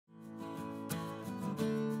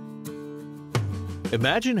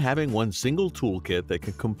Imagine having one single toolkit that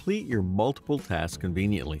can complete your multiple tasks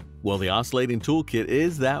conveniently. Well, the Oscillating Toolkit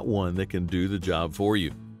is that one that can do the job for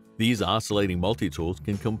you. These oscillating multi-tools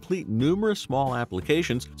can complete numerous small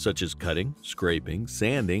applications such as cutting, scraping,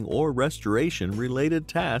 sanding, or restoration-related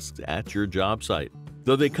tasks at your job site.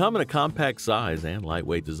 Though they come in a compact size and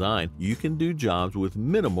lightweight design, you can do jobs with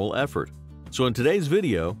minimal effort. So in today's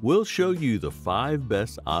video, we'll show you the 5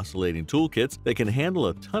 best oscillating toolkits that can handle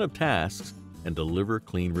a ton of tasks and deliver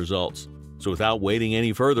clean results. So without waiting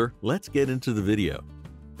any further, let's get into the video.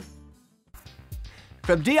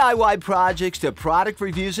 From DIY projects to product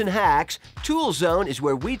reviews and hacks, Tool Zone is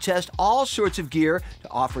where we test all sorts of gear to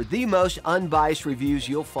offer the most unbiased reviews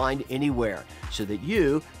you'll find anywhere, so that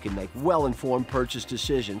you can make well-informed purchase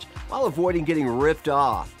decisions while avoiding getting ripped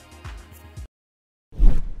off.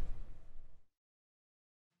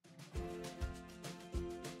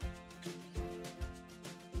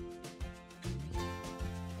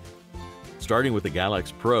 Starting with the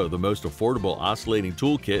GALAX Pro, the most affordable oscillating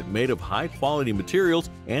toolkit made of high-quality materials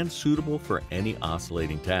and suitable for any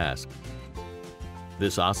oscillating task.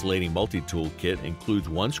 This oscillating multi-tool kit includes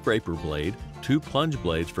 1 scraper blade, 2 plunge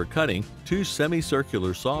blades for cutting, 2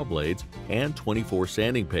 semicircular saw blades, and 24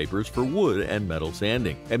 sanding papers for wood and metal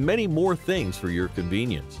sanding, and many more things for your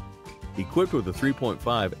convenience. Equipped with a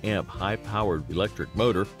 3.5 amp high-powered electric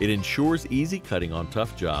motor, it ensures easy cutting on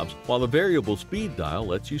tough jobs, while the variable speed dial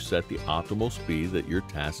lets you set the optimal speed that your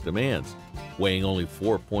task demands. Weighing only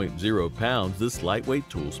 4.0 pounds, this lightweight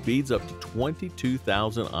tool speeds up to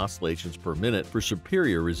 22,000 oscillations per minute for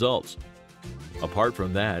superior results. Apart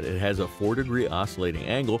from that, it has a 4-degree oscillating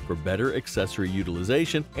angle for better accessory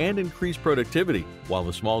utilization and increased productivity, while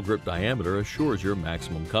the small grip diameter assures your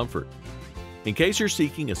maximum comfort. In case you're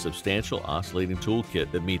seeking a substantial oscillating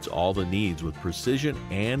toolkit that meets all the needs with precision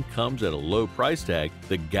and comes at a low price tag,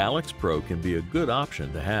 the GALAX Pro can be a good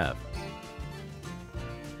option to have.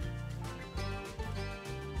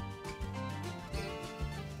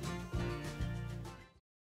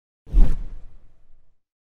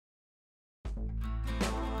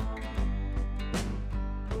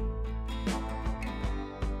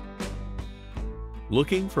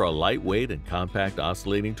 Looking for a lightweight and compact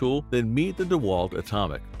oscillating tool? Then meet the DEWALT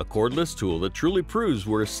Atomic, a cordless tool that truly proves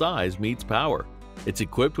where size meets power. It's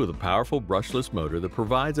equipped with a powerful brushless motor that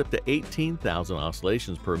provides up to 18,000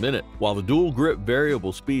 oscillations per minute, while the dual grip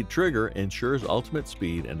variable speed trigger ensures ultimate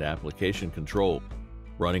speed and application control.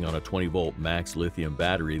 Running on a 20-volt max lithium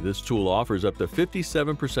battery, this tool offers up to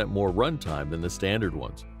 57% more runtime than the standard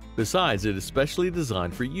ones. Besides, it is specially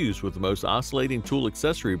designed for use with the most oscillating tool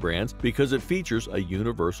accessory brands because it features a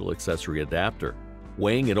universal accessory adapter.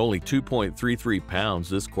 Weighing at only 2.33 pounds,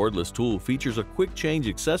 this cordless tool features a quick change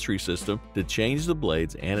accessory system to change the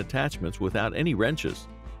blades and attachments without any wrenches.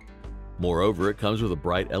 Moreover, it comes with a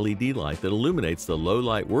bright LED light that illuminates the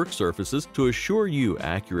low-light work surfaces to assure you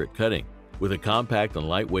accurate cutting. With a compact and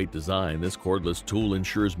lightweight design, this cordless tool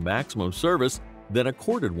ensures maximum service than a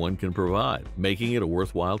corded one can provide, making it a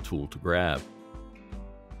worthwhile tool to grab.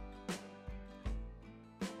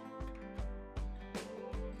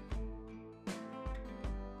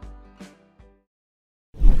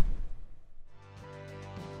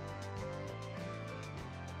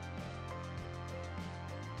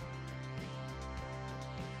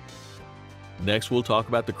 Next, we'll talk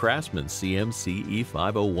about the CRAFTSMAN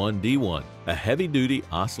CMC-E501-D1, a heavy-duty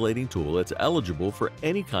oscillating tool that's eligible for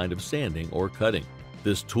any kind of sanding or cutting.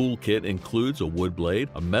 This toolkit includes a wood blade,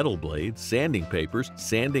 a metal blade, sanding papers,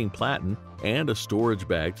 sanding platen, and a storage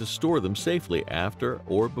bag to store them safely after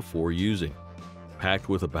or before using. Packed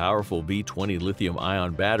with a powerful V20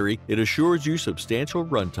 lithium-ion battery, it assures you substantial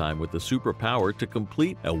runtime with the superpower to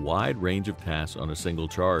complete a wide range of tasks on a single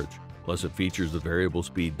charge. Plus, it features the variable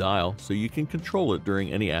speed dial so you can control it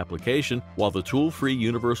during any application, while the tool-free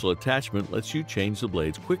universal attachment lets you change the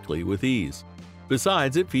blades quickly with ease.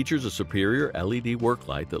 Besides, it features a superior LED work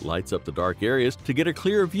light that lights up the dark areas to get a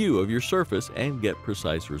clear view of your surface and get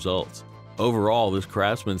precise results. Overall, this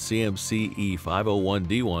CRAFTSMAN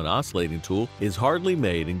CMC-E501-D1 oscillating tool is hardly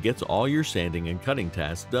made and gets all your sanding and cutting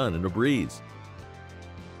tasks done in a breeze.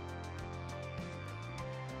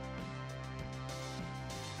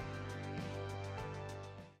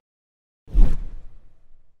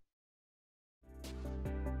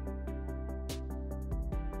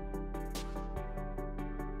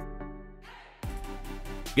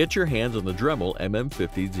 Get your hands on the Dremel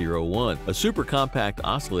MM50-01, a super compact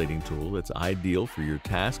oscillating tool that's ideal for your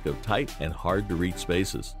task of tight and hard-to-reach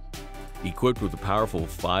spaces. Equipped with a powerful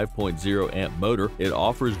 5.0 amp motor, it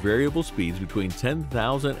offers variable speeds between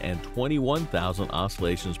 10,000 and 21,000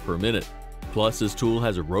 oscillations per minute. Plus, this tool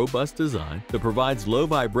has a robust design that provides low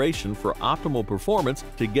vibration for optimal performance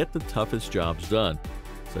to get the toughest jobs done,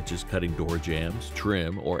 such as cutting door jambs,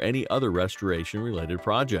 trim, or any other restoration-related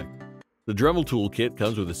project. The Dremel toolkit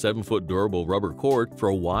comes with a 7-foot durable rubber cord for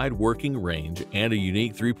a wide working range and a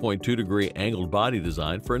unique 3.2-degree angled body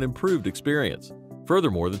design for an improved experience.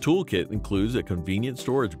 Furthermore, the toolkit includes a convenient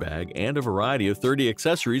storage bag and a variety of 30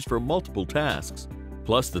 accessories for multiple tasks.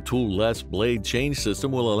 Plus, the tool-less blade change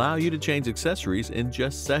system will allow you to change accessories in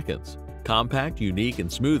just seconds. Compact, unique,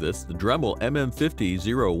 and smoothest, the Dremel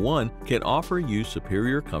MM50-01 can offer you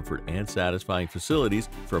superior comfort and satisfying facilities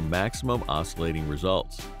for maximum oscillating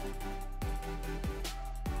results.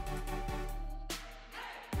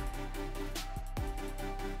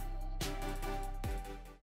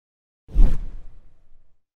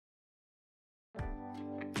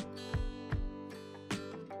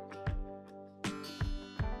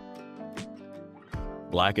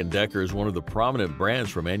 Black & Decker is one of the prominent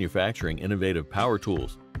brands for manufacturing innovative power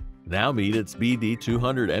tools. Now meet its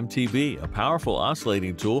BD200 MTB, a powerful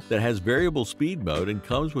oscillating tool that has variable speed mode and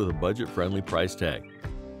comes with a budget-friendly price tag.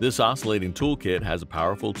 This oscillating toolkit has a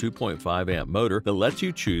powerful 2.5 amp motor that lets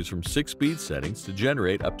you choose from 6 speed settings to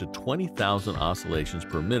generate up to 20,000 oscillations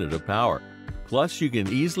per minute of power. Plus, you can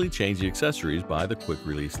easily change the accessories by the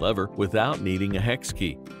quick-release lever without needing a hex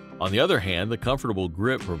key. On the other hand, the comfortable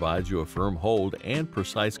grip provides you a firm hold and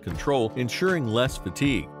precise control, ensuring less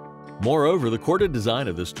fatigue. Moreover, the corded design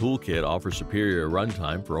of this toolkit offers superior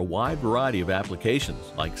runtime for a wide variety of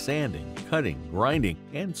applications like sanding, cutting, grinding,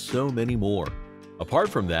 and so many more. Apart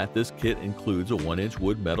from that, this kit includes a 1-inch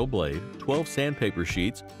wood metal blade, 12 sandpaper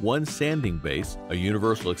sheets, 1 sanding base, a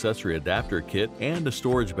universal accessory adapter kit, and a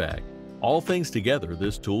storage bag. All things together,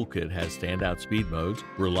 this toolkit has standout speed modes,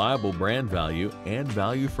 reliable brand value, and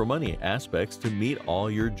value for money aspects to meet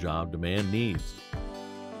all your job demand needs.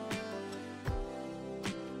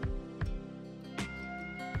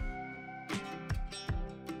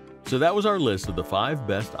 So that was our list of the 5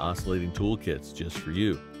 best oscillating toolkits just for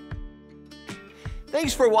you.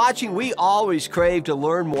 Thanks for watching. We always crave to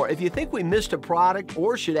learn more. If you think we missed a product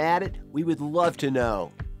or should add it, we would love to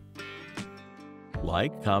know.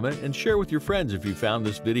 Like, comment, and share with your friends if you found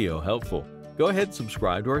this video helpful. Go ahead and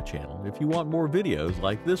subscribe to our channel if you want more videos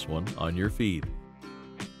like this one on your feed.